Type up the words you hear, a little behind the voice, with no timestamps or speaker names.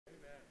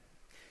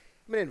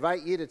I'm going to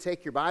invite you to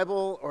take your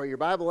Bible or your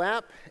Bible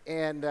app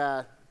and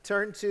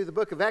turn to the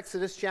book of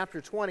Exodus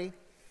chapter 20.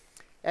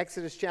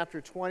 Exodus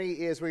chapter 20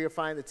 is where you'll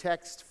find the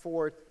text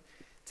for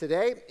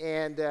today.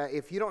 And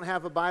if you don't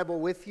have a Bible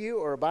with you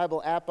or a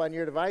Bible app on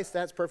your device,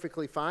 that's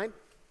perfectly fine.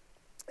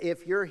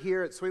 If you're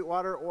here at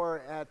Sweetwater or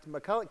at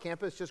McCulloch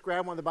campus, just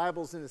grab one of the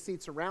Bibles in the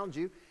seats around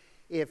you.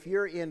 If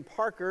you're in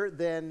Parker,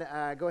 then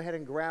go ahead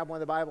and grab one of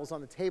the Bibles on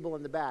the table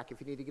in the back.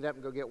 If you need to get up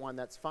and go get one,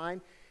 that's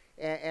fine.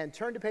 And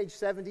turn to page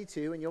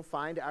 72, and you'll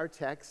find our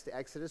text,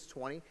 Exodus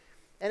 20.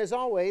 And as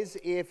always,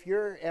 if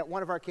you're at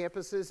one of our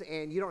campuses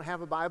and you don't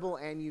have a Bible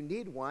and you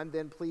need one,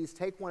 then please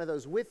take one of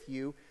those with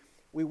you.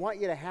 We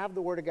want you to have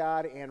the Word of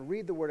God and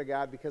read the Word of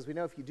God, because we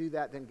know if you do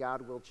that, then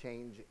God will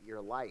change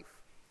your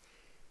life.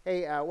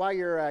 Hey, while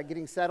you're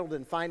getting settled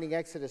and finding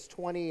Exodus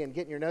 20 and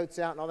getting your notes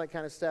out and all that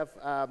kind of stuff,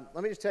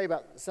 let me just tell you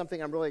about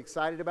something I'm really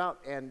excited about,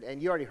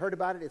 and you already heard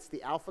about it. It's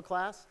the Alpha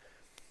class.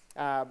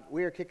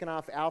 We are kicking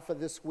off Alpha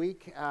this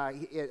week,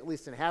 at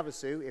least in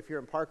Havasu. If you're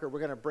in Parker, we're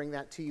going to bring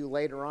that to you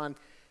later on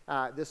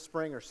this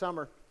spring or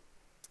summer.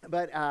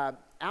 But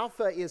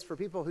Alpha is for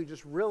people who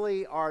just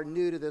really are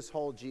new to this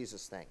whole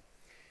Jesus thing.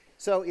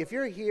 So if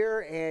you're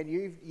here and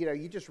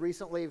you just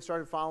recently have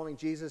started following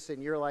Jesus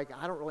and you're like,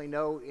 I don't really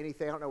know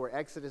anything, I don't know where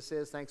Exodus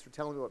is, thanks for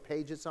telling me what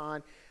page it's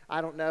on, I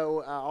don't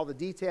know all the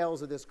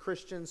details of this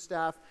Christian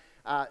stuff,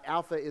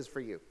 Alpha is for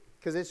you.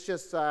 Because it's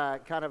just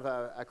kind of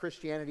a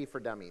Christianity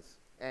for dummies.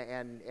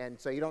 And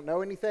so you don't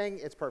know anything,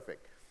 it's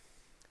perfect.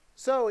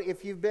 So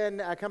if you've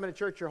been coming to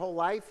church your whole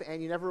life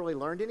and you never really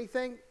learned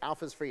anything,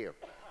 Alpha's for you.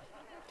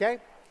 Okay?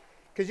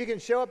 Because you can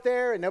show up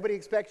there and nobody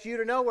expects you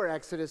to know where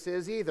Exodus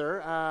is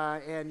either,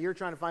 and you're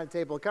trying to find the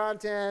table of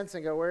contents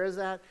and go, where is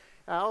that?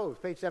 Oh,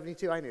 page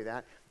 72, I knew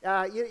that.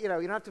 You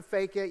don't have to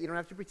fake it. You don't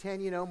have to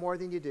pretend you know more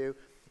than you do.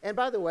 And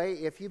by the way,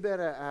 if you've been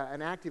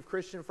an active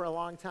Christian for a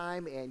long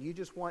time and you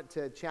just want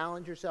to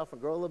challenge yourself and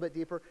grow a little bit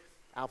deeper,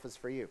 Alpha's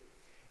for you.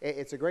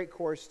 It's a great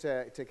course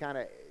to kind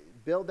of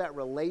build that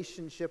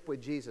relationship with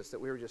Jesus that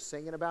we were just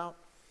singing about.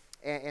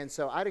 And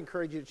so I'd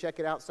encourage you to check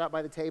it out. Stop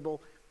by the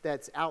table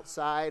that's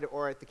outside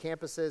or at the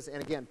campuses.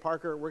 And again,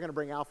 Parker, we're going to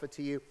bring Alpha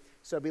to you.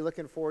 So be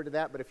looking forward to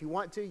that. But if you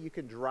want to, you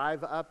can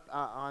drive up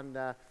on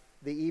the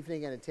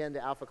evening and attend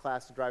the Alpha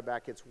class and drive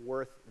back. It's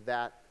worth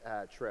that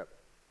trip.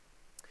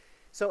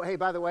 So, hey,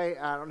 by the way,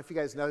 I don't know if you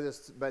guys know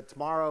this, but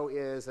tomorrow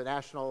is a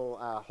national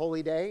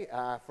holy day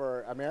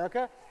for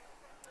America.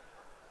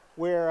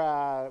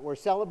 We're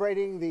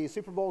celebrating the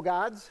Super Bowl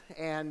gods,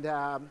 and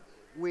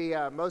we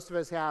most of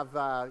us have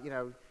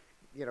the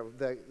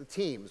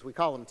teams. We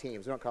call them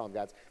teams. We don't call them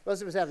gods.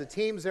 Most of us have the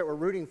teams that we're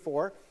rooting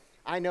for.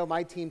 I know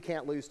my team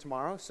can't lose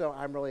tomorrow, so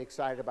I'm really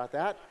excited about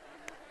that.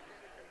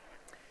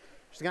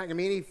 There's not going to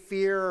be any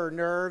fear or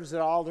nerves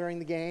at all during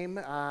the game,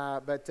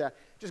 but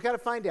just got to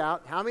find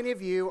out how many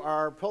of you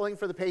are pulling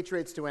for the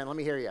Patriots to win. Let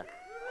me hear you.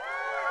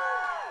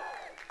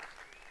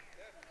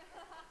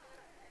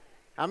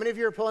 How many of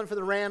you are pulling for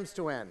the Rams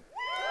to win?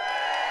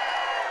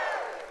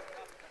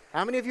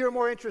 How many of you are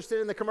more interested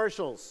in the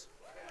commercials?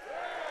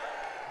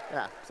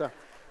 Yeah, so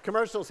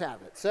commercials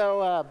have it.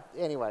 So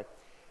anyway,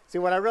 see,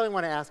 what I really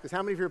want to ask is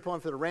how many of you are pulling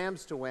for the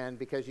Rams to win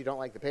because you don't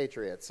like the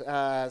Patriots?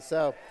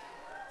 So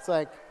it's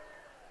like,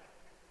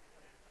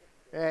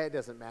 it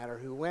doesn't matter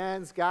who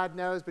wins. God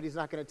knows, but he's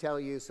not going to tell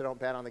you, so don't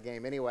bet on the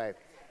game anyway.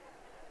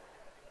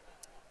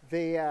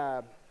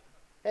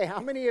 Hey,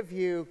 how many of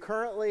you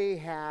currently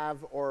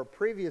have or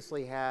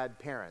previously had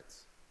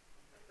parents?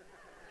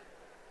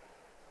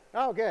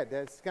 Oh, good.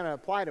 That's going to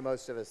apply to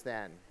most of us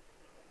then.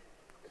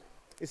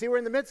 You see, we're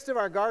in the midst of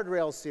our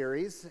Guardrails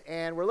series,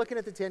 and we're looking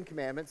at the 10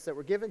 Commandments that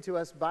were given to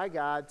us by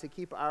God to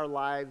keep our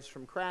lives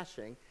from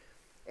crashing.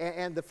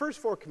 And the first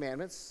 4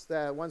 commandments,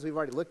 the ones we've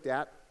already looked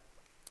at,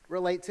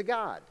 relate to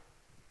God.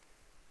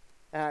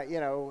 Have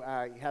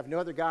no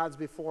other gods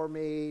before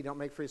me. Don't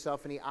make for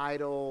yourself any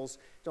idols.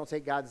 Don't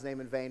take God's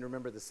name in vain.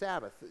 Remember the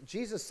Sabbath.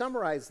 Jesus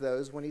summarized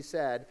those when he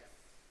said,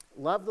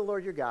 love the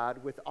Lord your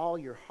God with all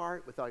your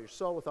heart, with all your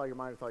soul, with all your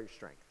mind, with all your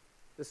strength.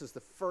 This is the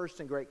first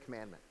and great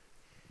commandment.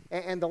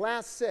 And the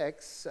last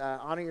 6,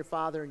 honor your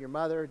father and your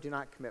mother, do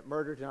not commit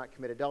murder, do not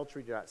commit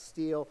adultery, do not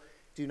steal,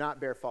 do not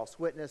bear false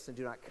witness, and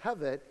do not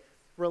covet,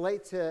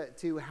 relate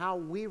to how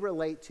we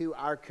relate to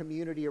our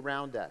community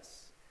around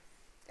us.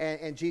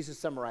 And Jesus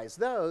summarized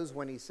those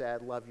when he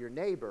said, love your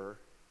neighbor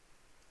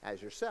as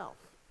yourself.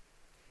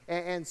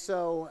 And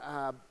so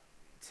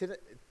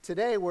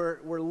today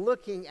we're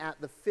looking at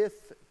the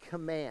 5th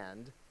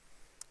command.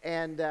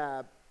 And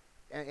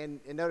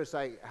notice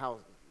how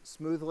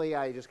smoothly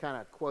I just kind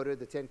of quoted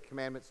the 10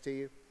 commandments to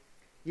you.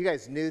 You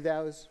guys knew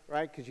those,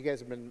 right? Because you guys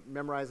have been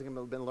memorizing them,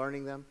 have been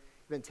learning them.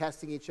 You've been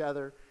testing each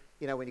other,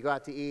 when you go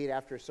out to eat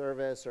after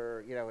service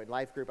or, in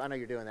life group. I know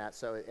you're doing that,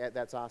 so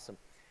that's awesome.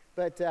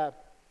 But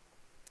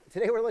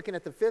today we're looking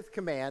at the 5th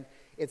command.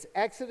 It's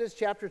Exodus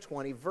chapter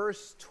 20,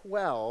 verse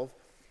 12.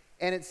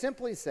 And it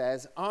simply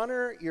says,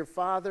 honor your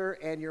father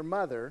and your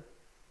mother,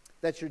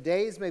 that your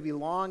days may be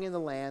long in the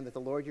land that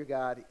the Lord your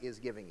God is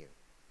giving you.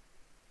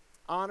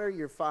 Honor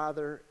your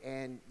father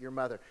and your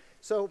mother.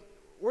 So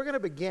we're going to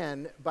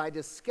begin by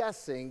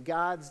discussing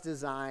God's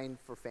design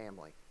for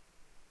family.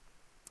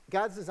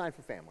 God's design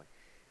for family.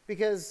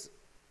 Because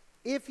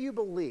if you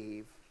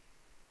believe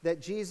that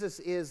Jesus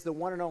is the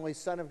one and only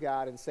Son of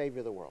God and Savior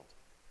of the world,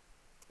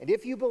 and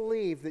if you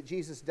believe that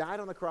Jesus died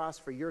on the cross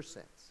for your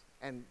sins,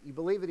 and you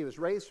believe that he was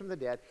raised from the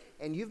dead,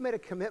 and you've made a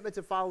commitment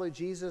to follow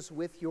Jesus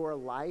with your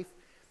life,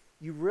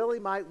 you really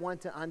might want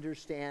to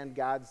understand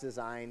God's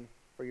design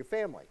for your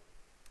family.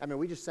 I mean,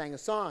 we just sang a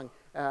song,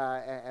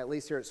 at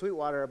least here at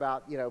Sweetwater,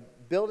 about,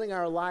 building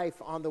our life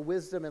on the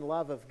wisdom and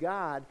love of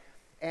God.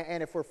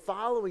 And if we're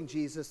following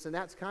Jesus, then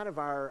that's kind of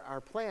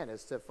our plan,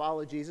 is to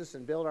follow Jesus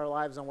and build our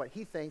lives on what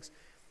he thinks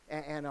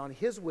and on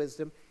his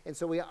wisdom. And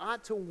so we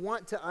ought to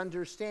want to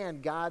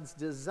understand God's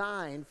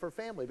design for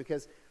family,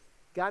 because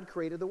God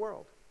created the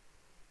world.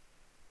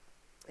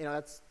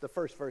 That's the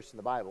first verse in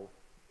the Bible.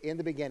 In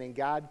the beginning,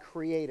 God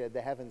created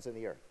the heavens and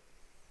the earth.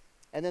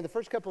 And then the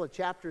first couple of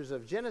chapters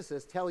of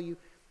Genesis tell you,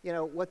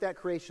 what that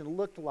creation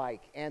looked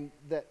like, and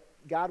that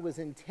God was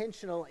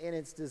intentional in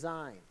its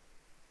design.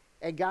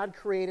 And God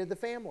created the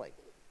family.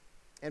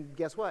 And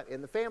guess what?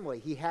 In the family,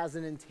 he has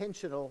an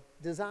intentional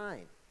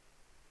design.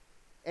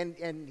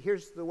 And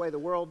here's the way the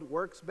world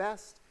works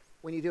best: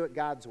 when you do it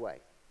God's way.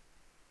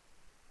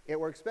 It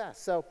works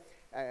best. So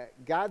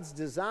God's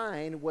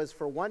design was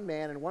for one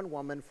man and one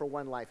woman for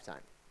one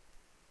lifetime.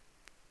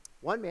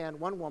 One man,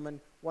 one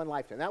woman, one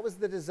lifetime. That was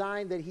the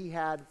design that he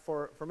had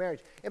for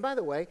marriage. And by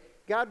the way,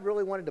 God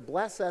really wanted to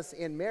bless us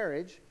in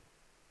marriage,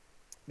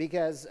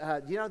 because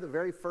do you know the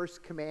very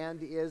first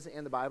command is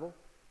in the Bible?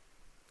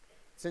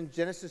 It's in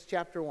Genesis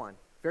chapter 1.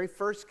 Very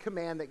first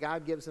command that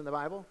God gives in the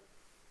Bible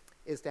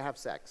is to have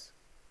sex.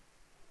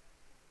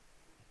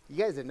 You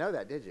guys didn't know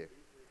that, did you?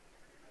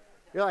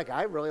 You're like,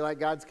 I really like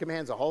God's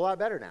commands a whole lot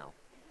better now.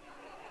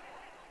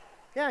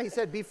 Yeah, he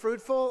said, be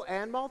fruitful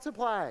and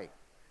multiply.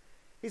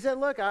 He said,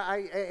 look,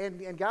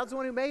 and God's the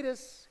one who made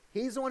us.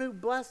 He's the one who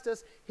blessed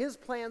us. His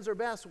plans are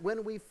best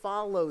when we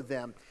follow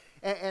them.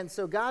 And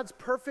so God's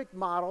perfect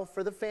model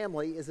for the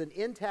family is an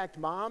intact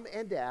mom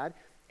and dad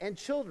and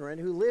children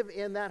who live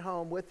in that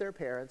home with their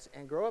parents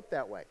and grow up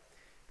that way.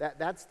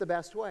 That's the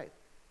best way.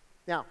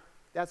 Now,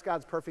 that's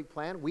God's perfect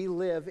plan. We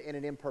live in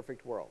an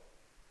imperfect world.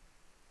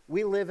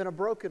 We live in a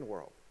broken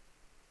world.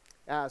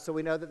 So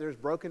we know that there's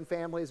broken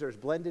families, there's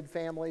blended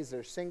families,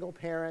 there's single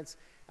parents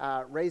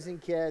raising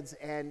kids.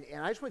 And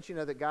I just want you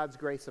to know that God's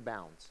grace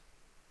abounds.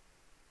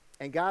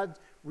 And God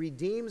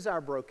redeems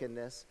our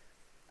brokenness.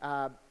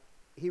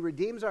 He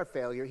redeems our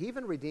failure. He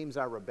even redeems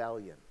our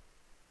rebellion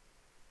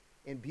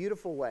in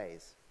beautiful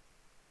ways.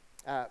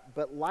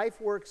 But life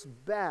works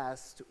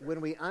best when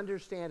we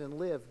understand and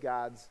live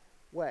God's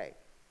way.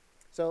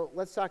 So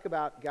let's talk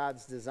about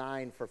God's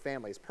design for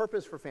families,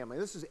 purpose for family.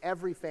 This is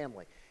every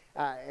family.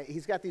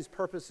 He's got these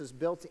purposes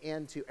built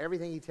into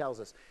everything he tells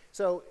us.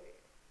 So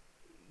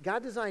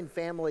God designed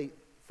family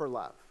for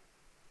love.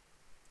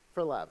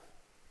 For love.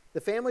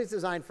 The family is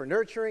designed for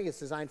nurturing. It's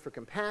designed for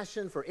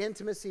compassion, for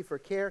intimacy, for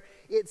care.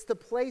 It's the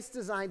place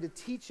designed to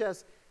teach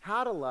us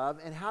how to love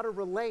and how to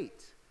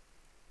relate,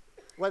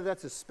 whether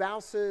that's as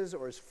spouses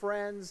or as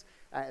friends,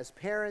 as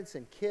parents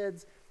and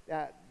kids.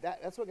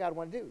 That's what God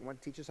wanted to do. He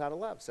wanted to teach us how to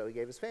love, so he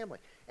gave us family.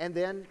 And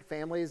then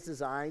family is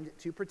designed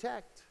to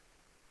protect.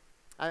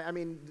 I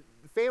mean,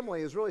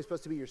 family is really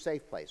supposed to be your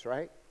safe place,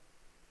 right?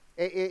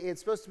 It's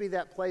supposed to be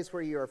that place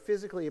where you are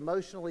physically,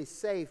 emotionally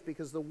safe,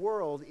 because the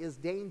world is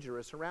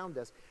dangerous around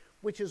us,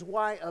 which is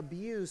why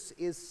abuse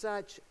is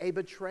such a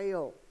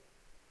betrayal.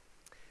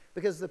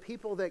 Because the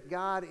people that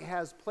God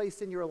has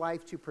placed in your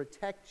life to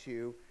protect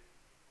you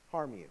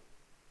harm you.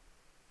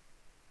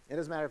 It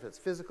doesn't matter if it's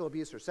physical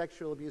abuse or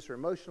sexual abuse or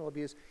emotional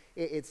abuse.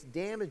 It's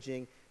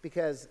damaging,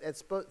 because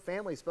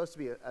family is supposed to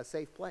be a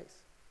safe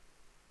place.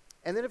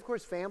 And then, of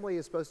course, family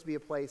is supposed to be a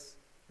place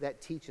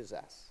that teaches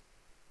us.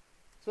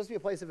 It's supposed to be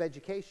a place of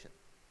education.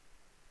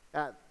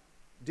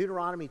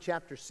 Deuteronomy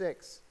chapter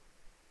 6,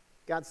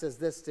 God says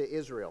this to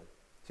Israel,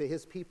 to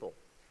his people.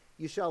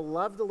 You shall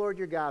love the Lord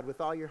your God with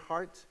all your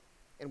heart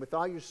and with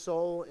all your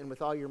soul and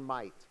with all your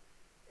might.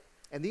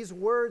 And these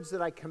words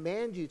that I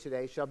command you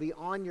today shall be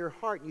on your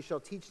heart, and you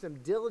shall teach them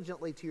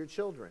diligently to your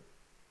children.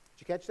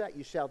 Did you catch that?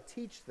 You shall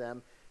teach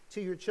them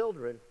to your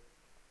children,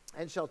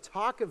 and shall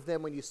talk of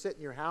them when you sit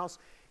in your house,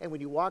 and when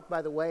you walk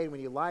by the way, and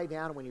when you lie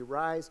down, and when you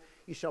rise.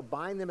 You shall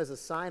bind them as a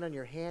sign on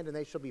your hand, and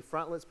they shall be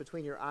frontlets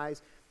between your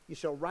eyes. You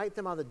shall write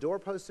them on the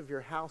doorposts of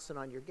your house and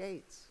on your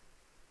gates.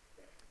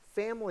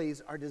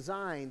 Families are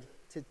designed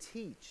to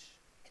teach.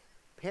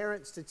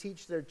 Parents to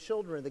teach their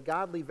children the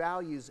godly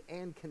values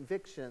and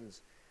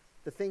convictions,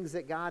 the things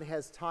that God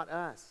has taught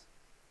us.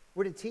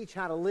 We're to teach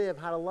how to live,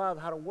 how to love,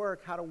 how to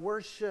work, how to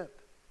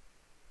worship.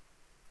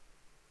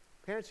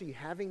 Parents, are you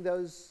having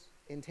those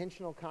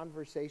intentional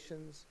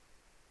conversations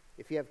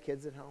if you have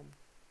kids at home?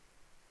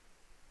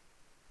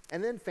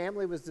 And then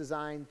family was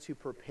designed to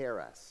prepare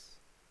us.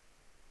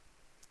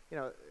 You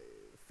know,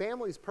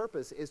 family's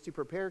purpose is to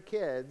prepare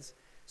kids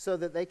so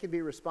that they can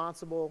be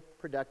responsible,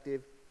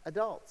 productive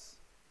adults.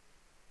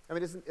 I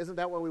mean, isn't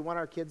that what we want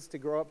our kids to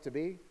grow up to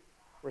be?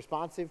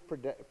 Responsive,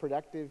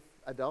 productive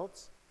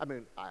adults. I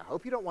mean, I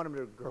hope you don't want them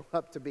to grow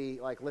up to be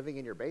like living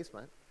in your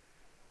basement.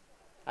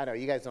 I know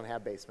you guys don't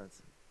have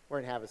basements. We're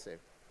in Havasu.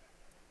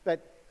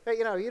 But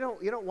you know, you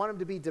don't want them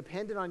to be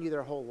dependent on you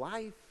their whole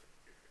life.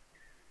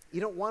 You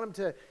don't want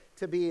them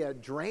to be a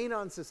drain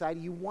on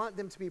society. You want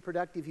them to be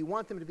productive. You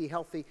want them to be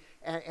healthy.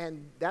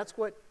 And that's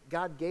what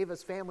God gave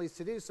us families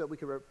to do, so that we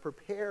could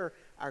prepare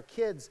our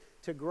kids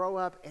to grow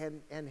up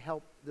and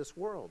help this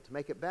world, to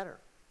make it better.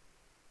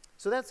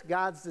 So that's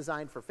God's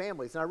design for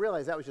families. And I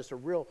realize that was just a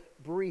real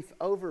brief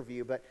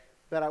overview, but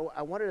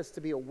I wanted us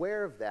to be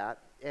aware of that.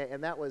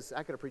 And that was,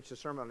 I could have preached a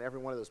sermon on every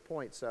one of those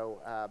points,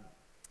 so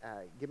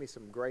give me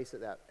some grace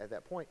at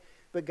that point.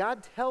 But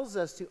God tells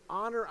us to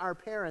honor our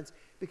parents,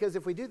 because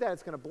if we do that,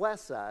 it's going to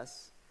bless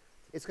us,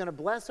 it's going to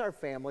bless our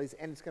families,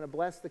 and it's going to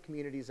bless the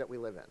communities that we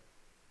live in.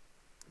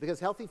 Because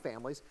healthy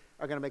families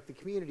are going to make the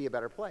community a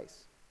better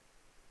place.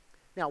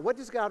 Now, what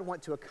does God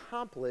want to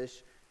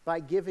accomplish by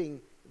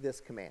giving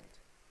this command?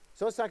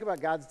 So let's talk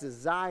about God's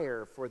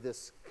desire for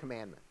this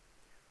commandment.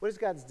 What is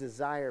God's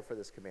desire for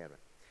this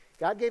commandment?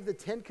 God gave the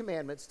 10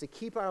 commandments to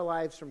keep our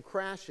lives from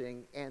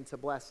crashing and to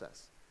bless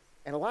us.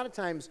 And a lot of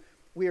times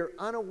we are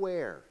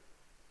unaware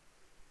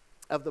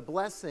of the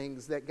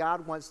blessings that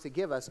God wants to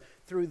give us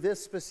through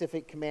this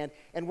specific command.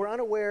 And we're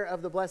unaware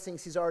of the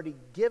blessings He's already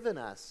given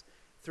us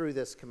through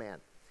this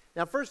command.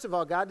 Now, first of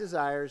all, God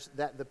desires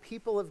that the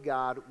people of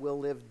God will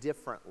live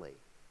differently.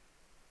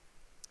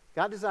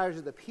 God desires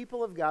that the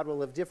people of God will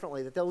live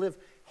differently, that they'll live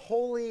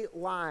holy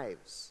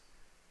lives.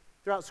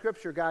 Throughout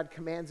Scripture, God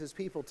commands His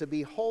people to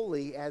be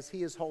holy as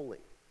He is holy.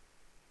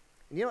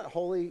 And you know what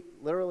holy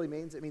literally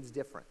means? It means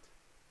different.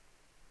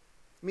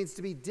 It means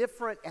to be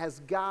different as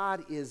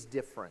God is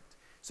different.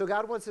 So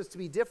God wants us to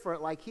be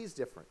different like He's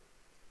different.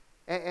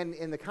 And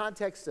in the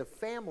context of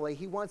family,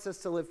 He wants us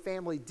to live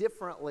family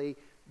differently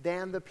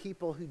than the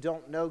people who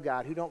don't know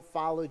God, who don't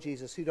follow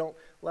Jesus, who don't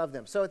love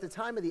them. So at the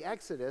time of the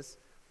Exodus,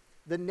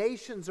 the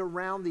nations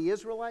around the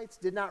Israelites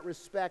did not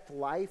respect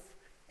life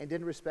and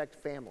didn't respect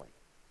family.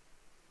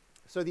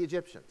 So the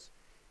Egyptians.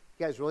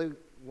 You guys really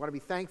want to be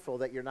thankful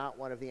that you're not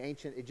one of the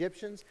ancient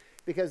Egyptians,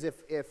 because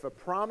if a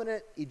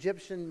prominent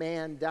Egyptian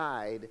man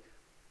died,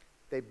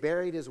 they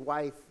buried his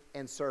wife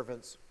and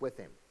servants with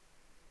him.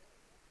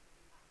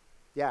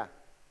 Yeah,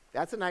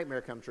 that's a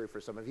nightmare come true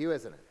for some of you,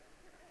 isn't it?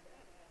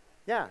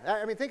 Yeah,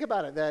 I mean, think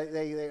about it.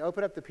 They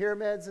open up the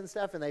pyramids and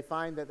stuff, and they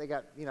find that they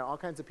got, all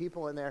kinds of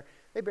people in there.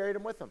 They buried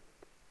them with them.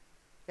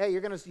 Hey,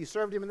 you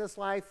served him in this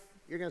life,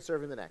 you're going to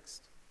serve him the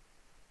next.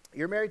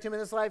 You're married to him in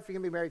this life, you're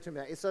going to be married to him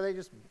in the next. So they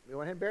went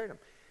ahead and buried him.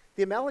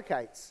 The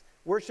Amalekites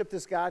worshiped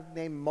this god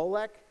named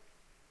Molech.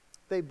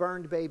 They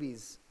burned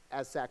babies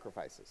as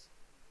sacrifices.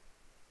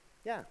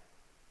 Yeah.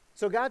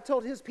 So God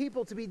told His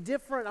people to be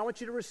different. I want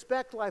you to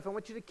respect life. I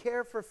want you to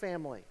care for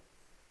family.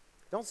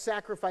 Don't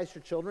sacrifice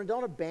your children.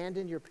 Don't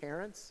abandon your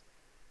parents.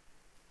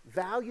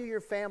 Value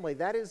your family.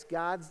 That is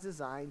God's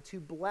design to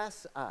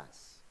bless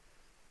us.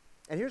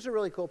 And here's the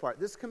really cool part.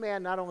 This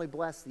command not only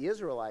blessed the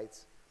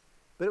Israelites,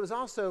 but it was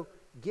also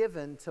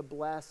given to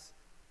bless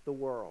the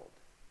world.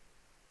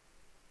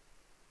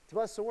 To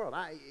bless the world.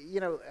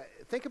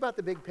 Think about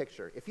the big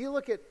picture. If you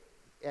look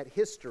at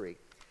history,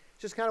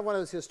 it's just kind of one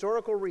of those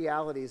historical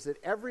realities that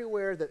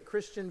everywhere that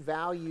Christian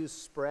values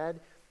spread,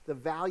 the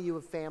value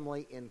of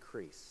family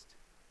increased.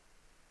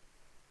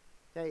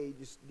 Okay,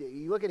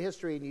 you look at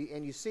history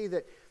and you see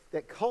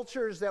that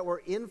cultures that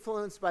were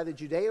influenced by the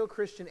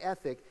Judeo-Christian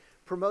ethic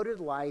promoted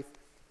life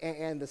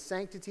and the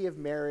sanctity of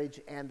marriage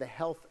and the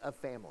health of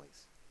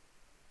families.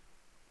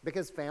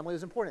 Because family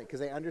was important, because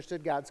they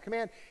understood God's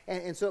command.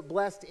 And so it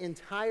blessed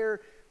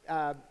entire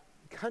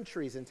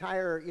countries,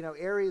 entire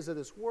areas of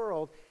this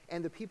world,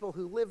 and the people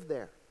who live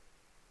there.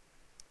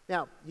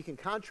 Now, you can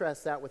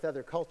contrast that with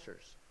other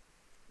cultures,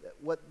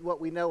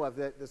 what we know of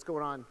that's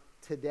going on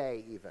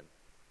today even.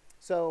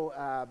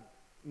 So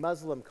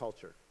Muslim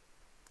culture,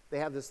 they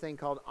have this thing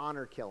called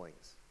honor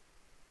killings.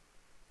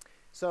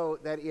 So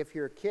that if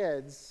your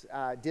kids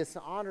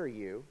dishonor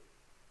you,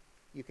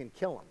 you can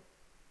kill them.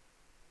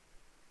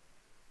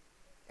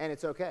 And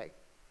it's okay.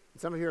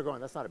 And some of you are going,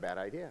 that's not a bad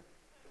idea.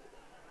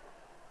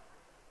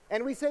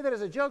 And we say that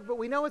as a joke, but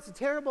we know it's a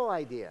terrible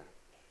idea.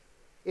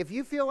 If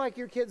you feel like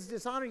your kids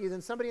dishonor you,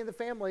 then somebody in the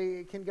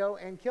family can go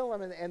and kill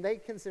them, and they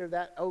consider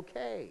that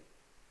okay.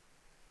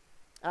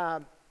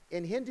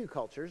 In Hindu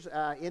cultures,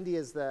 India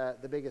is the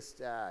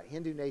biggest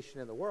Hindu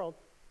nation in the world,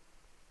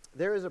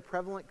 there is a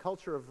prevalent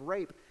culture of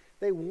rape.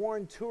 They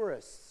warn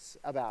tourists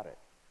about it.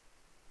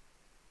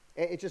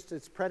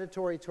 It's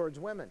predatory towards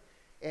women.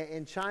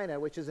 In China,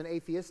 which is an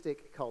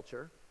atheistic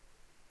culture,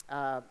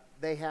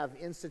 they have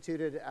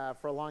instituted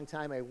for a long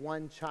time a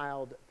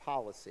one-child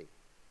policy.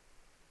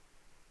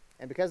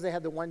 And because they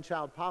had the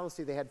one-child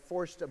policy, they had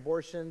forced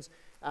abortions.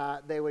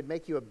 They would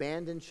make you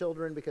abandon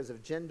children because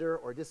of gender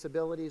or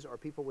disabilities, or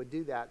people would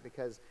do that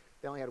because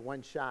they only had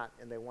one shot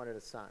and they wanted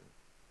a son.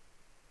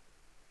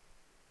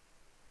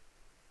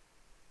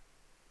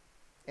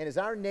 And as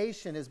our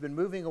nation has been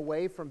moving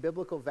away from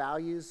biblical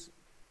values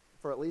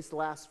for at least the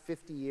last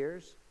 50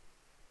 years,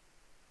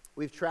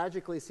 we've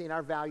tragically seen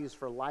our values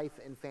for life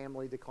and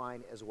family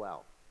decline as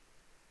well.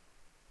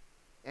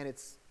 And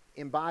it's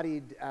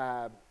embodied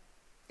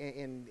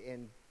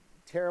in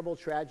terrible,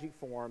 tragic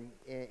form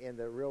in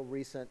the real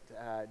recent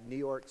New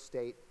York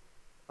State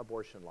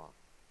abortion law,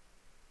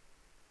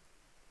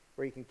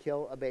 where you can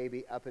kill a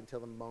baby up until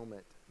the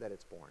moment that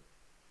it's born.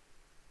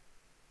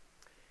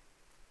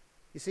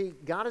 You see,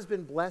 God has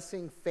been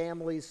blessing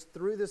families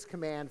through this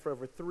command for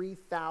over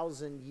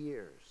 3,000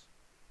 years.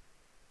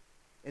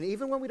 And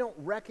even when we don't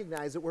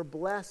recognize it, we're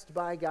blessed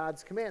by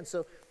God's command.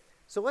 So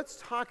let's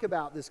talk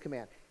about this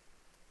command.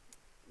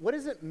 What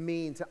does it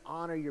mean to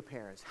honor your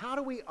parents? How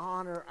do we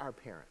honor our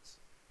parents?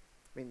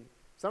 I mean,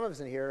 some of us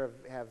in here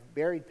have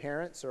buried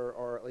parents,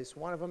 or at least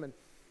one of them,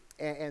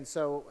 and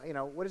so,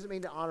 what does it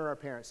mean to honor our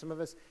parents? Some of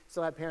us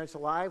still have parents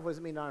alive. What does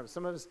it mean to honor them?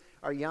 Some of us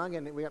are young,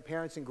 and we have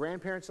parents and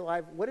grandparents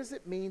alive. What does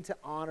it mean to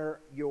honor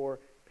your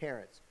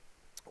parents?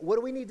 What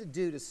do we need to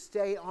do to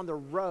stay on the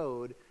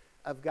road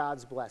of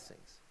God's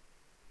blessings?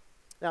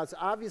 Now, it's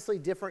obviously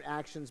different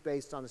actions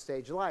based on the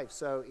stage of life.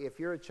 So if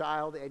you're a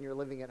child and you're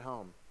living at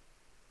home,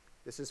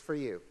 this is for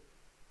you.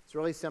 It's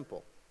really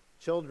simple.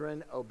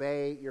 Children,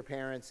 obey your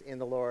parents in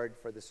the Lord,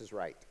 for this is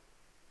right.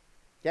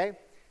 Okay?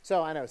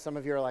 So I know some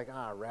of you are like,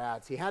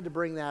 rats, he had to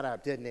bring that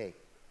up, didn't he?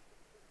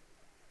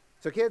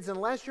 So kids,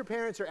 unless your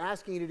parents are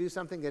asking you to do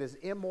something that is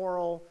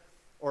immoral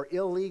or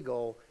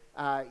illegal,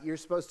 you're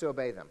supposed to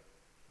obey them.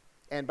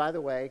 And by the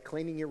way,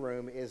 cleaning your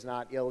room is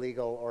not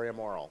illegal or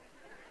immoral.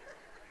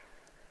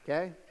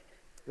 Okay?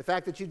 The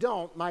fact that you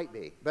don't might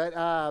be. But,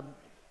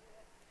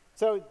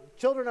 so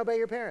children, obey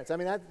your parents. I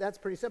mean, that's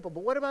pretty simple.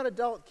 But what about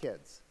adult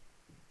kids?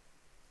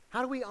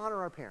 How do we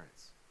honor our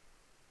parents?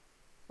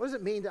 What does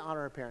it mean to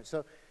honor our parents?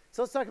 So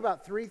let's talk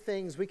about 3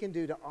 things we can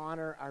do to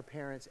honor our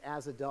parents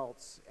as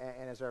adults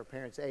and as our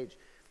parents age.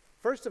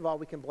 First of all,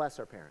 we can bless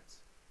our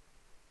parents.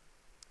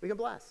 We can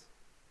bless.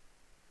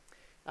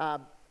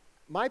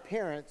 My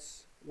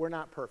parents were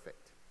not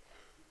perfect.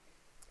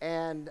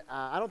 And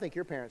I don't think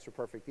your parents were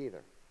perfect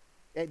either.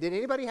 Did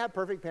anybody have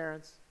perfect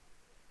parents?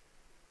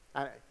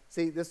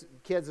 See,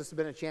 kids, this has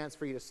been a chance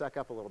for you to suck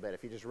up a little bit.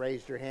 If you just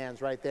raised your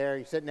hands right there,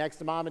 you sit next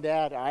to mom and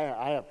dad.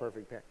 I have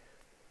perfect parents.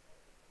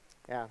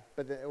 Yeah,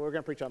 but we're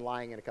going to preach on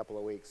lying in a couple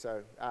of weeks.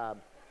 So, but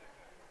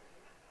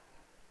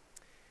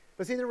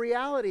see, the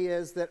reality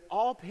is that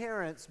all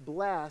parents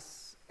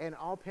bless and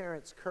all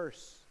parents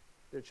curse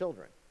their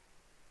children.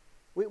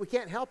 We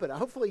can't help it.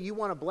 Hopefully you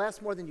want to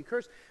bless more than you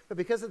curse, but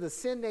because of the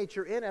sin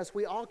nature in us,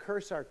 we all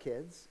curse our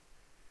kids.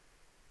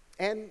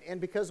 And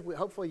because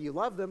hopefully you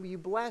love them, you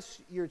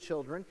bless your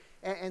children.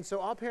 And so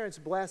all parents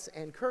bless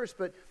and curse,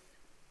 but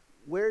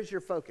where's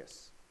your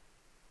focus?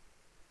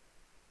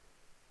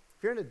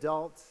 If you're an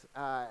adult,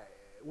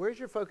 where's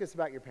your focus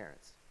about your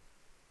parents?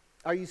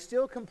 Are you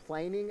still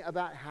complaining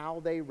about how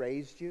they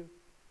raised you?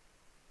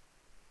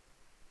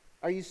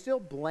 Are you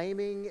still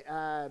blaming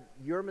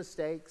your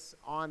mistakes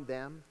on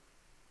them?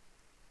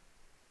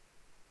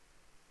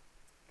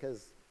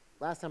 Because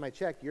last time I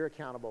checked, you're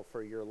accountable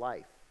for your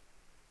life.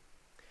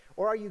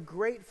 Or are you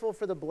grateful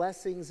for the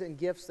blessings and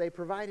gifts they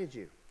provided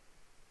you?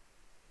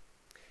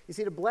 You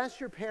see, to bless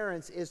your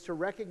parents is to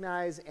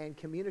recognize and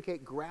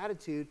communicate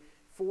gratitude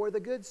for the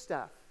good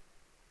stuff.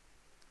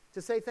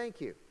 To say thank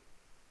you.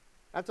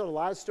 I've told a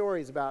lot of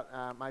stories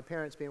about my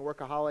parents being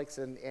workaholics,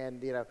 and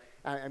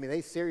I mean,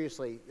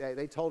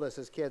 they told us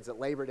as kids that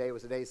Labor Day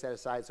was a day set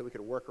aside so we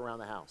could work around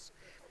the house.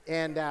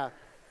 And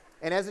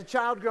as a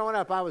child growing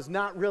up, I was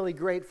not really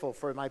grateful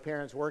for my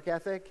parents' work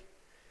ethic.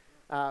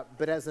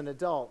 But as an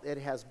adult, it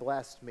has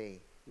blessed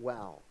me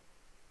well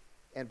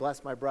and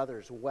blessed my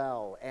brothers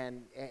well.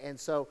 And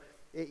so,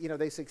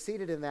 they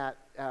succeeded in that,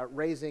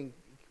 raising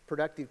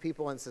productive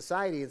people in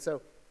society. And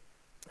so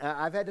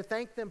I've had to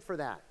thank them for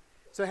that.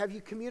 So have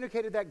you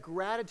communicated that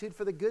gratitude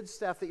for the good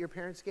stuff that your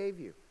parents gave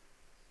you?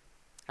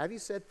 Have you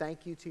said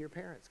thank you to your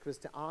parents? Because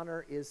to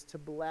honor is to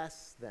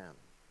bless them.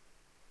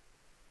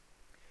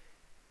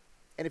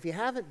 And if you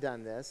haven't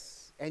done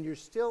this and you're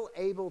still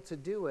able to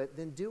do it,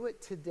 then do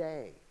it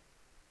today.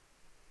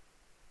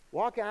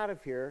 Walk out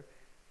of here.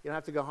 You don't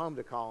have to go home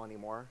to call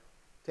anymore.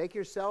 Take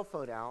your cell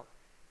phone out.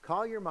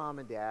 Call your mom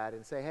and dad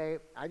and say, hey,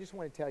 I just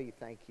want to tell you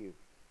thank you.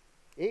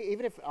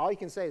 Even if all you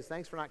can say is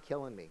thanks for not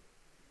killing me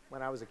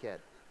when I was a kid.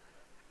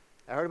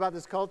 I heard about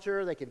this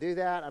culture. They can do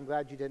that. I'm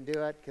glad you didn't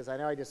do it because I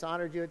know I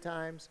dishonored you at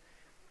times.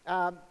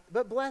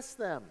 But bless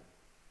them.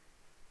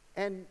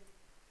 And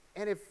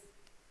if,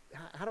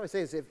 how do I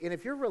say this?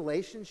 If your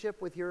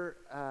relationship with your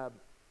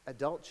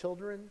adult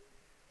children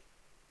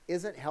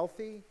isn't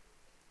healthy,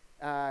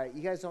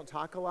 you guys don't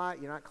talk a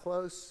lot, you're not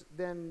close,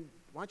 then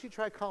why don't you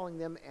try calling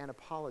them and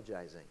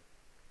apologizing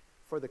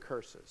for the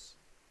curses?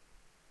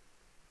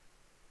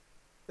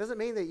 Doesn't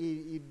mean that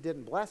you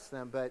didn't bless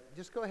them, but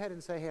just go ahead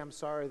and say, hey, I'm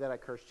sorry that I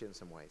cursed you in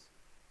some ways.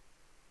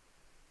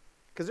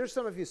 Because there's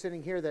some of you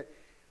sitting here that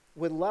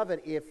would love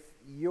it if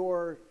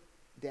your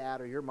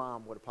dad or your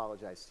mom would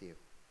apologize to you.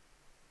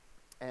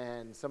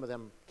 And some of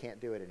them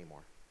can't do it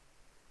anymore.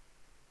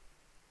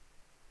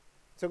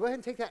 So go ahead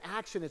and take that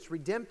action. It's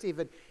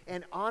redemptive,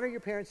 and honor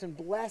your parents and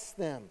bless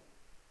them.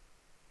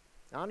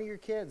 Honor your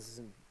kids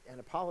and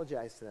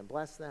apologize to them.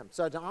 Bless them.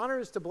 So to honor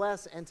is to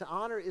bless, and to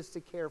honor is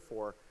to care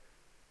for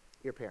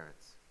your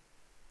parents.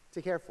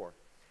 To care for.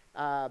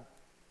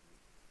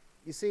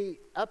 You see,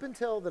 up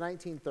until the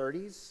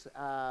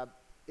 1930s,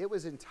 it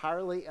was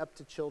entirely up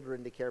to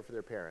children to care for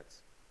their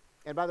parents.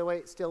 And by the way,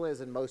 it still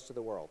is in most of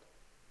the world.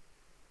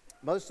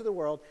 Most of the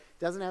world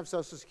doesn't have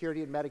Social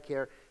Security and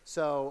Medicare,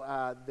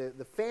 so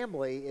the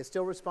family is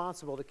still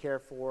responsible to care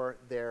for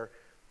their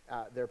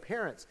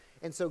parents.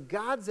 And so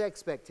God's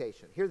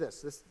expectation, hear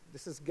this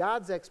is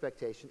God's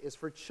expectation, is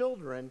for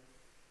children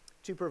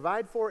to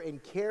provide for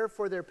and care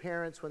for their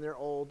parents when they're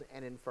old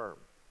and infirm.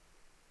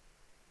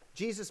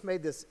 Jesus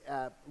made this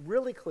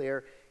really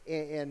clear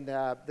in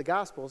the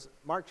Gospels.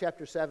 Mark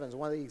chapter 7 is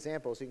one of the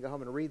examples. You can go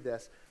home and read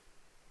this.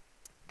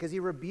 Because he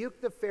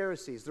rebuked the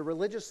Pharisees, the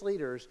religious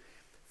leaders,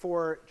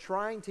 for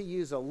trying to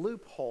use a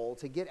loophole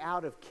to get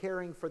out of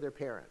caring for their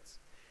parents.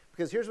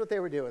 Because here's what they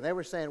were doing. They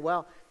were saying,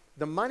 well,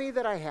 the money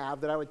that I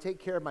have that I would take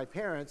care of my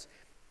parents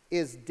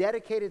is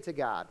dedicated to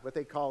God, what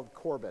they called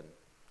Corban.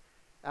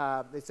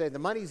 They say the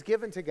money's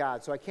given to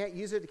God, so I can't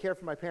use it to care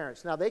for my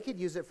parents. Now, they could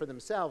use it for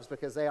themselves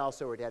because they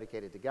also were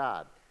dedicated to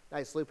God.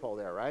 Nice loophole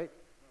there, right?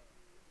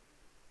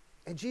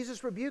 And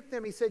Jesus rebuked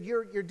them. He said,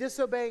 you're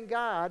disobeying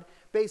God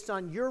based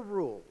on your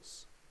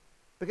rules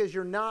because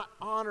you're not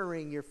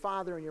honoring your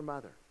father and your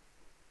mother.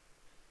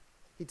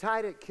 He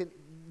tied it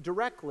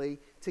directly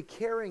to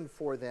caring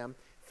for them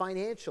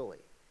financially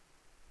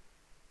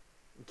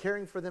and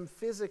caring for them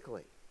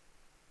physically.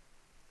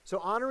 So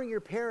honoring your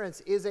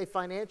parents is a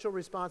financial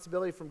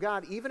responsibility from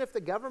God, even if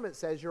the government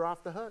says you're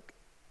off the hook.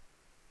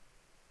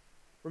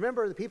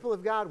 Remember, the people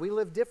of God, we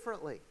live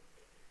differently.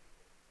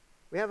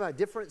 We have a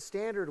different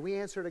standard. We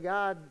answer to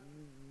God,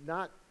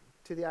 not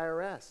to the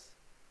IRS.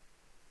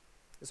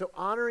 So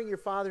honoring your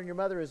father and your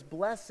mother is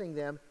blessing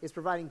them, is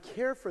providing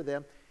care for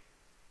them,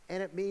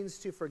 and it means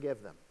to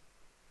forgive them.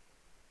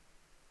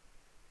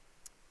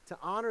 To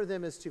honor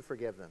them is to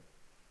forgive them.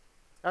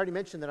 I already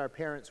mentioned that our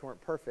parents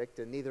weren't perfect,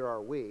 and neither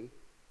are we.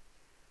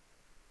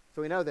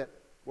 So we know that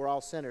we're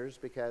all sinners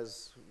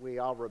because we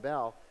all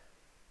rebel.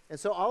 And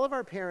so all of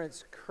our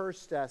parents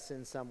cursed us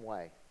in some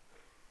way.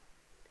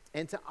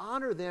 And to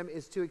honor them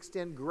is to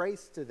extend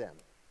grace to them,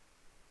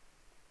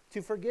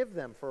 to forgive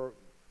them for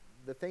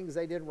the things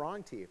they did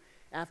wrong to you.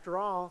 After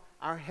all,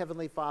 our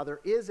Heavenly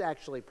Father is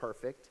actually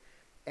perfect,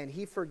 and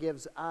He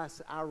forgives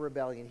us our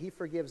rebellion. He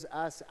forgives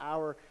us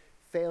our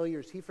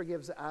failures. He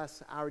forgives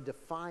us our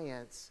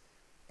defiance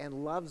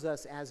and loves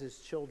us as His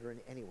children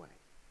anyway.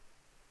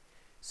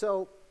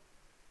 So,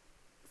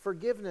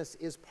 forgiveness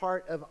is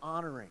part of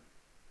honoring.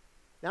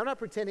 Now, I'm not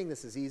pretending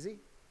this is easy,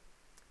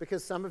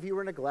 because some of you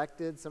were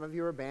neglected, some of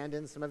you were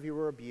abandoned, some of you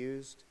were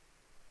abused.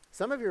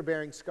 Some of you are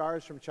bearing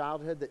scars from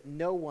childhood that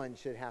no one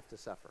should have to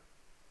suffer.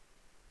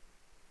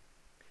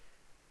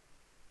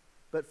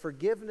 But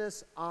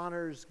forgiveness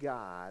honors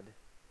God,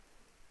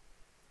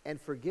 and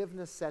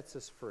forgiveness sets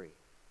us free.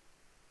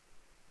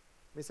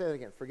 Let me say that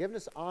again.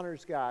 Forgiveness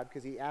honors God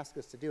because He asked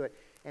us to do it,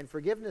 and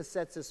forgiveness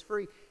sets us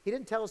free. He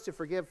didn't tell us to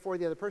forgive for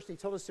the other person. He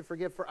told us to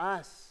forgive for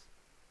us.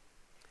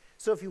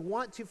 So if you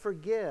want to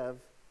forgive,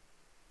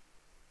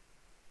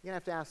 you're going to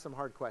have to ask some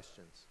hard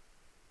questions.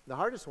 The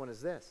hardest one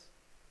is this.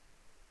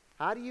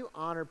 How do you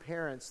honor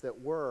parents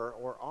that were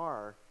or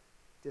are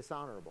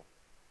dishonorable?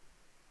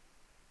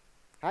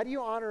 How do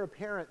you honor a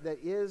parent that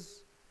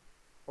is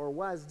or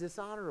was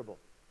dishonorable?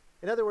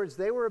 In other words,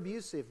 they were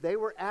abusive, they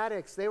were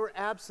addicts, they were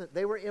absent,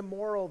 they were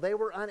immoral, they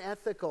were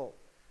unethical.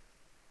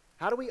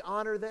 How do we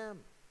honor them?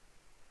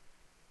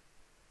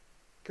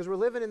 Because we're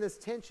living in this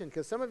tension,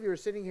 because some of you are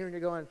sitting here and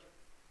you're going,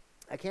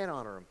 I can't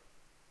honor them.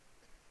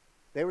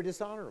 They were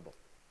dishonorable.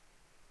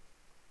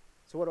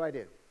 So what do I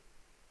do?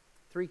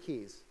 3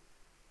 keys.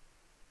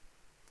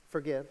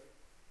 Forgive,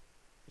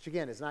 which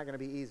again is not going to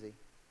be easy.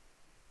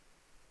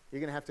 You're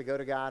going to have to go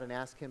to God and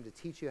ask Him to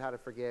teach you how to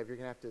forgive. You're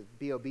going to have to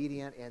be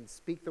obedient and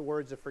speak the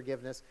words of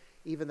forgiveness,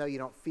 even though you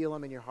don't feel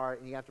them in your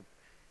heart, and you have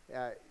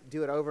to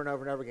do it over and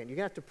over and over again. You're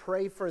going to have to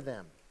pray for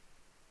them.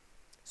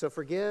 So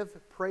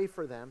forgive, pray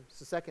for them. It's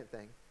the second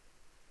thing.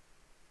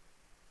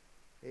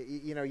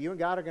 You know, you and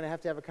God are going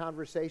to have a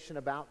conversation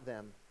about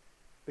them,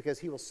 because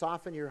He will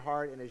soften your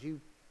heart, and as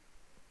you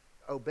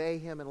obey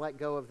Him and let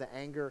go of the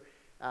anger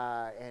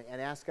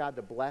and ask God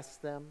to bless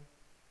them,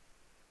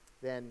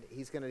 then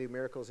He's going to do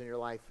miracles in your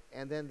life.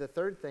 And then the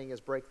third thing is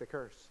break the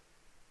curse.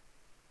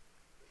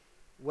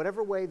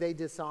 Whatever way they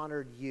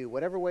dishonored you,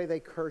 whatever way they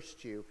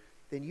cursed you,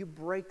 then you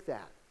break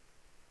that.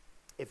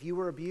 If you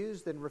were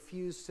abused, then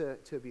refuse to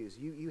abuse.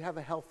 You have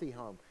a healthy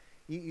home.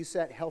 You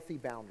set healthy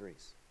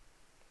boundaries.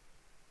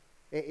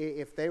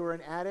 If they were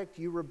an addict,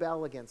 you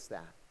rebel against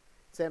that.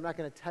 Say, I'm not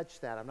going to touch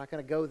that. I'm not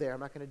going to go there. I'm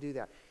not going to do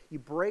that. You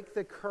break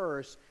the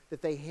curse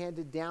that they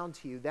handed down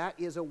to you. That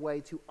is a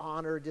way to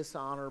honor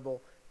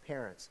dishonorable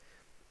parents.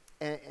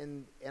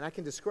 And I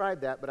can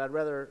describe that, but I'd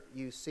rather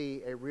you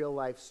see a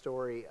real-life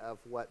story of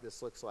what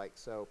this looks like.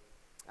 So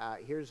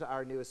here's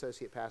our new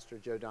associate pastor,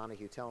 Joe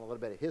Donahue, telling a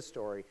little bit of his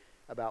story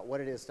about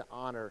what it is to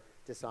honor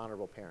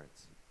dishonorable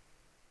parents.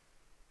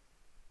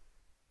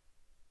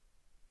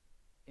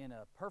 In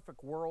a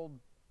perfect world,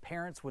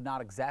 parents would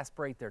not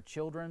exasperate their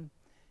children,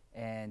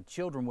 and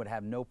children would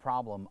have no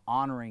problem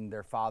honoring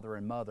their father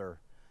and mother,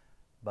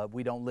 but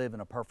we don't live in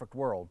a perfect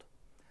world.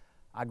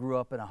 I grew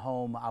up in a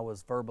home I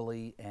was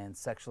verbally and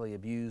sexually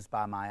abused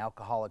by my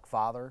alcoholic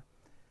father.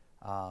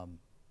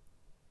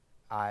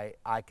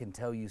 I can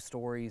tell you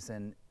stories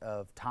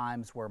of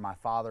times where my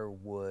father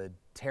would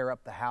tear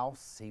up the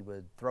house. He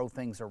would throw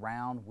things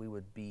around. We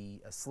would be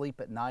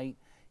asleep at night.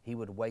 He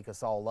would wake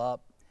us all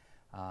up,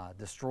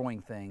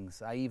 destroying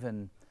things. I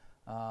even,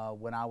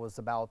 when I was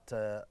about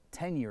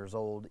 10 years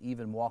old,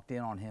 even walked in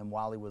on him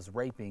while he was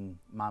raping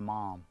my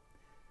mom.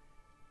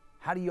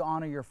 How do you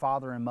honor your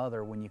father and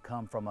mother when you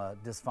come from a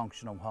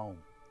dysfunctional home?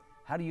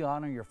 How do you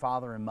honor your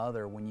father and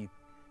mother when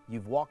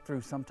you've walked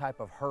through some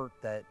type of hurt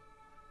that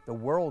the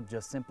world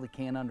just simply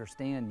can't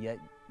understand, yet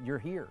you're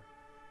here,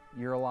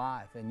 you're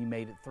alive, and you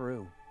made it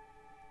through?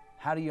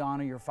 How do you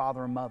honor your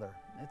father and mother?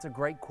 It's a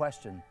great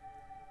question.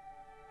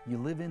 You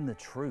live in the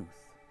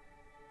truth.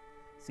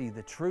 See,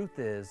 the truth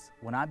is,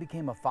 when I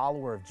became a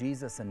follower of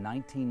Jesus in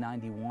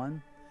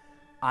 1991,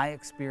 I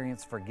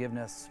experienced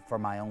forgiveness for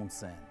my own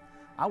sin.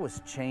 I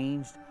was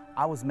changed.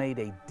 I was made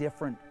a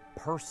different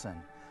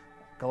person.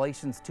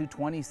 Galatians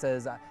 2:20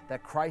 says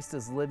that Christ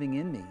is living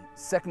in me.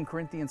 2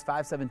 Corinthians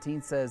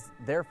 5:17 says,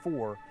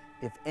 therefore,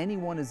 if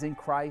anyone is in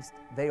Christ,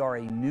 they are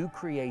a new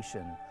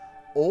creation.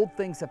 Old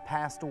things have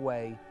passed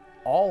away.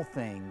 All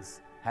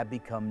things have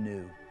become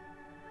new.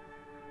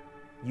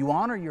 You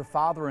honor your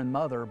father and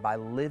mother by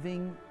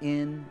living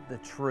in the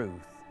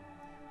truth.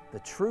 The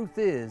truth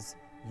is,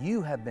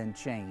 you have been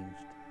changed.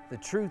 The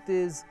truth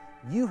is,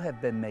 you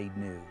have been made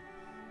new.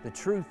 The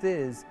truth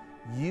is,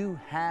 you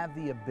have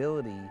the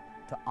ability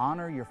to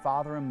honor your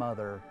father and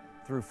mother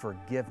through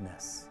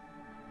forgiveness.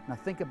 Now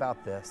think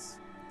about this.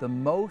 The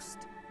most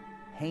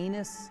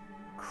heinous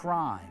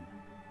crime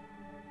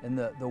and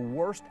the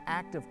worst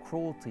act of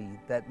cruelty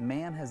that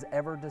man has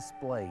ever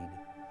displayed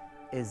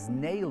is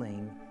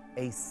nailing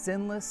a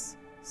sinless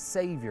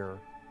Savior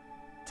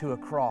to a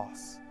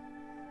cross.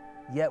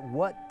 Yet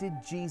what did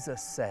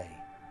Jesus say?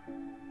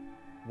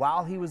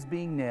 While he was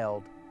being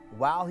nailed,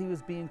 while he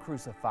was being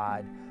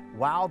crucified,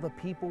 while the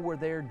people were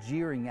there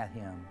jeering at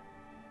him,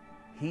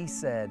 he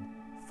said,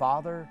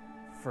 Father,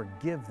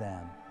 forgive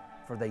them,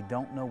 for they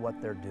don't know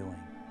what they're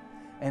doing.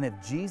 And if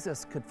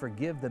Jesus could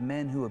forgive the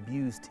men who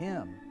abused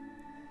him,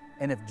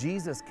 and if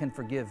Jesus can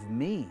forgive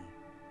me,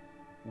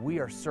 we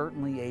are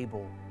certainly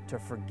able to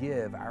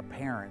forgive our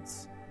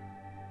parents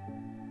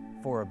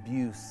for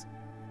abuse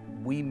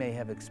we may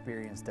have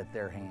experienced at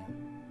their hand.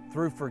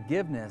 Through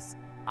forgiveness,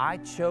 I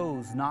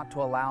chose not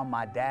to allow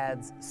my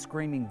dad's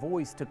screaming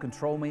voice to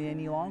control me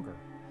any longer.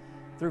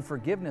 Through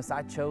forgiveness,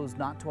 I chose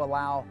not to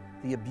allow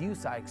the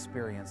abuse I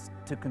experienced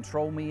to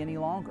control me any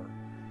longer.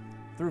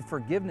 Through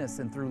forgiveness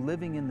and through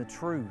living in the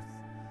truth,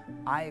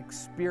 I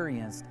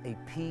experienced a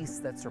peace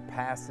that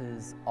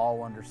surpasses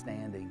all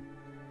understanding.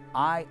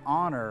 I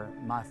honor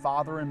my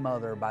father and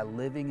mother by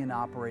living and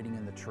operating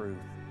in the truth.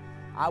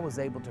 I was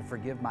able to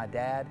forgive my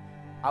dad.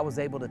 I was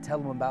able to tell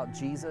him about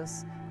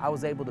Jesus. I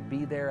was able to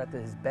be there at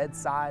his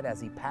bedside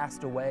as he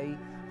passed away,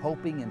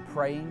 hoping and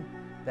praying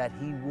that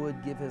he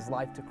would give his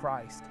life to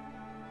Christ.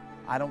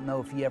 I don't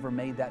know if he ever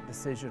made that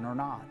decision or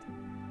not.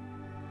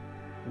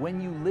 When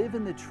you live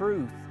in the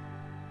truth,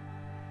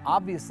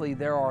 obviously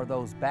there are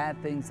those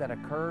bad things that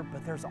occurred,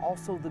 but there's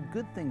also the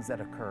good things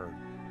that occurred.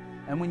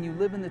 And when you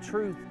live in the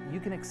truth, you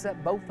can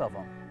accept both of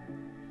them.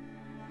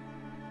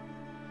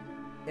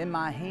 In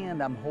my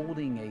hand, I'm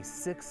holding a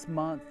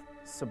 6-month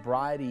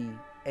sobriety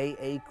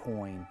AA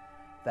coin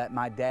that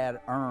my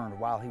dad earned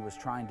while he was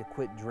trying to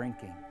quit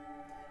drinking.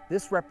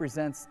 This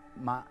represents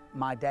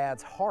my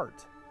dad's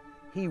heart.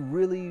 He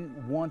really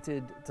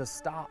wanted to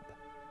stop,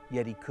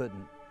 yet he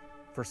couldn't.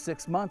 For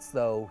 6 months,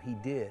 though, he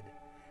did.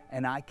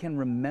 And I can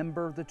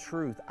remember the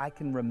truth. I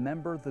can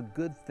remember the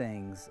good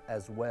things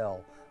as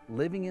well.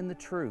 Living in the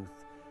truth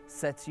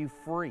sets you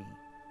free.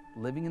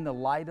 Living in the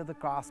light of the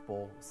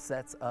gospel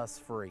sets us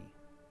free.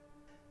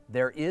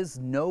 There is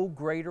no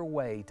greater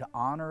way to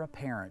honor a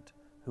parent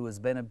who has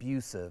been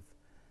abusive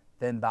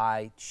than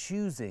by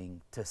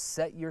choosing to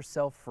set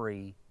yourself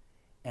free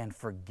and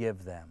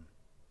forgive them.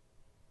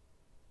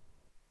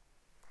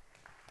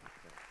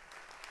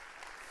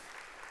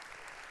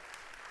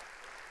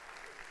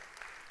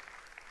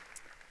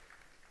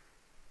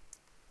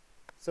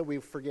 So we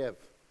forgive.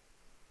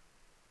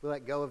 We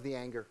let go of the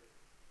anger.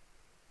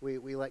 We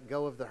let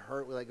go of the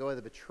hurt. We let go of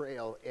the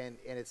betrayal. And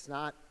it's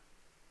not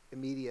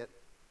immediate.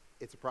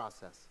 It's a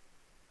process.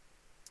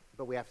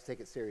 But we have to take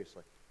it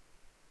seriously.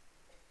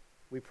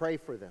 We pray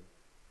for them.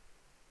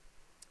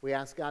 We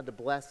ask God to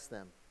bless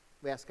them.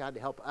 We ask God to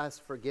help us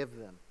forgive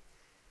them.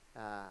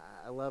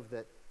 I love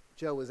that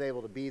Joe was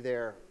able to be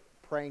there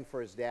praying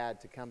for his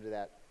dad to come to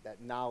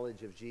that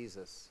knowledge of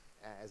Jesus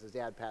as his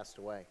dad passed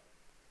away.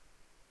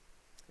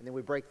 And then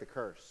we break the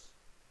curse.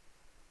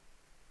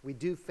 We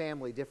do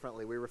family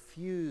differently. We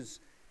refuse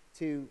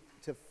to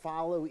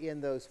follow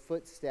in those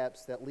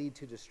footsteps that lead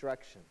to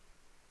destruction.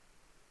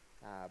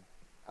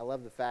 I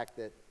love the fact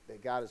that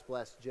that God has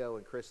blessed Joe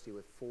and Christy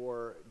with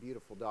 4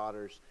 beautiful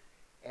daughters,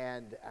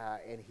 and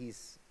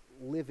he's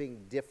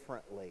living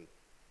differently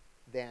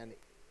than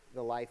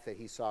the life that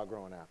he saw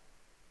growing up.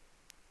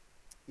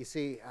 You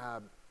see,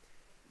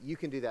 you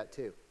can do that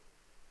too.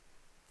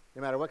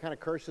 No matter what kind of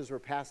curses were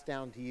passed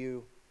down to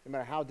you, no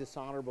matter how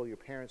dishonorable your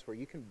parents were,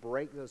 you can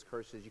break those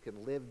curses. You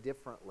can live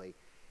differently.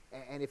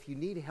 And if you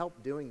need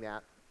help doing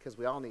that, because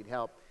we all need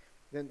help,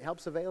 then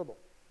help's available.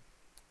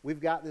 We've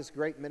got this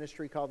great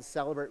ministry called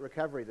Celebrate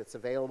Recovery that's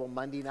available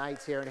Monday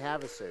nights here in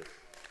Havasu.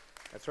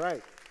 That's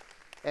right.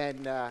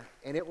 And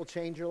it will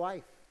change your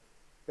life.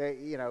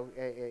 You know,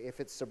 if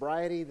it's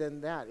sobriety,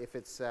 then that. If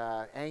it's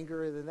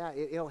anger, then that.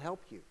 It'll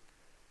help you.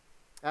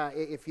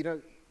 If you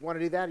don't want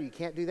to do that or you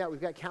can't do that,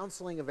 we've got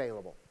counseling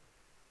available.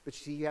 But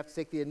you see, you have to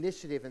take the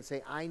initiative and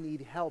say, I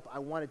need help. I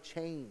want to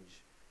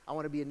change. I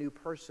want to be a new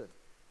person.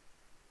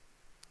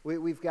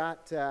 We've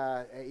got,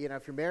 you know,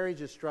 if your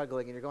marriage is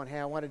struggling and you're going, hey,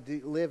 I want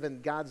to live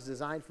in God's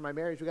design for my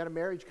marriage, we've got a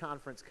marriage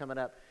conference coming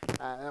up,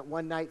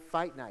 one night,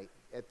 fight night,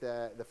 at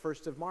the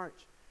 1st of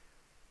March.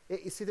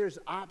 You see, there's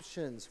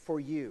options for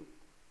you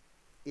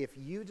if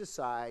you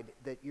decide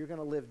that you're going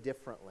to live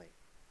differently.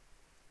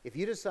 If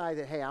you decide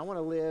that, hey, I want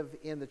to live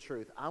in the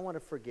truth, I want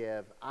to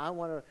forgive, I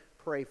want to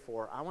pray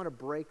for, I want to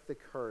break the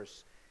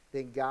curse,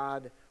 then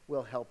God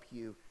will help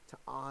you to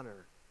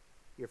honor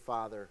your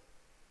father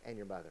and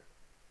your mother.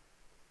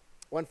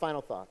 One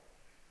final thought.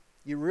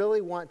 You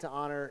really want to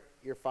honor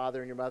your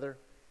father and your mother?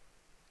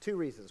 2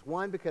 reasons.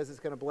 One, because it's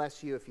going to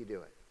bless you if you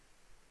do it,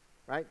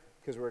 right?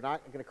 Because we're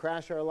not going to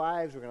crash our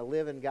lives. We're going to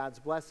live in God's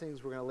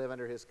blessings. We're going to live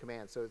under his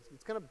command. So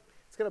it's going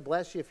to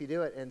bless you if you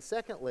do it. And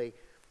secondly,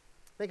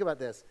 think about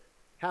this.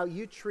 How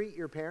you treat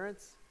your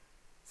parents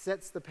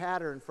sets the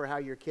pattern for how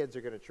your kids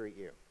are going to treat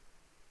you.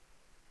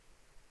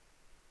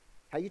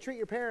 How you treat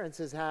your parents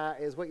is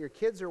what your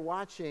kids are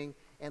watching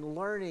and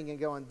learning and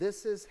going,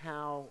 this is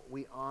how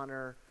we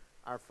honor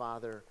our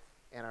father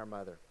and our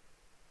mother.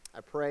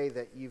 I pray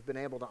that you've been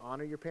able to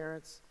honor your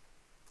parents,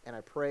 and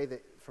I pray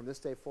that from this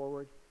day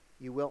forward,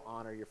 you will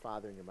honor your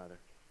father and your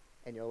mother,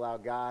 and you'll allow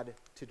God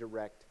to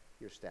direct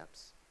your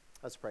steps.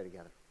 Let's pray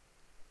together.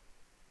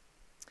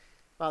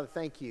 Father,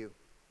 thank you,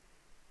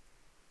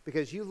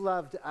 because you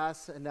loved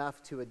us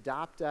enough to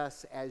adopt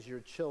us as your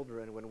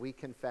children when we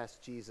confess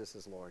Jesus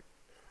as Lord.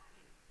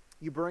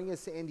 You bring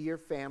us into your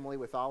family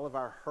with all of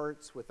our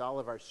hurts, with all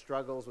of our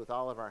struggles, with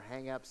all of our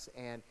hang-ups,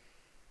 and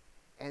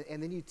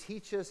then you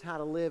teach us how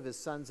to live as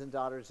sons and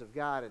daughters of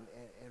God. And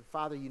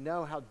Father, you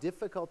know how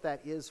difficult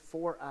that is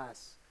for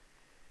us.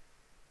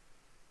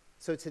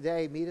 So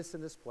today, meet us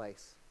in this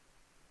place.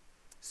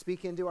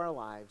 Speak into our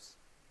lives.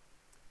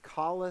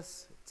 Call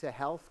us to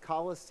health.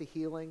 Call us to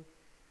healing.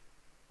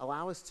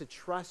 Allow us to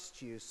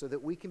trust you so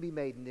that we can be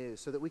made new,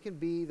 so that we can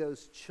be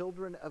those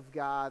children of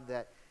God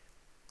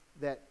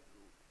that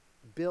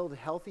build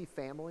healthy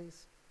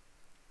families,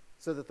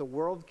 so that the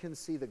world can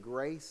see the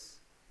grace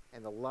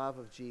and the love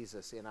of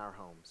Jesus in our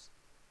homes.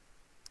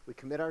 We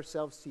commit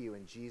ourselves to you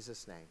in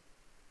Jesus' name.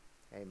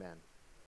 Amen.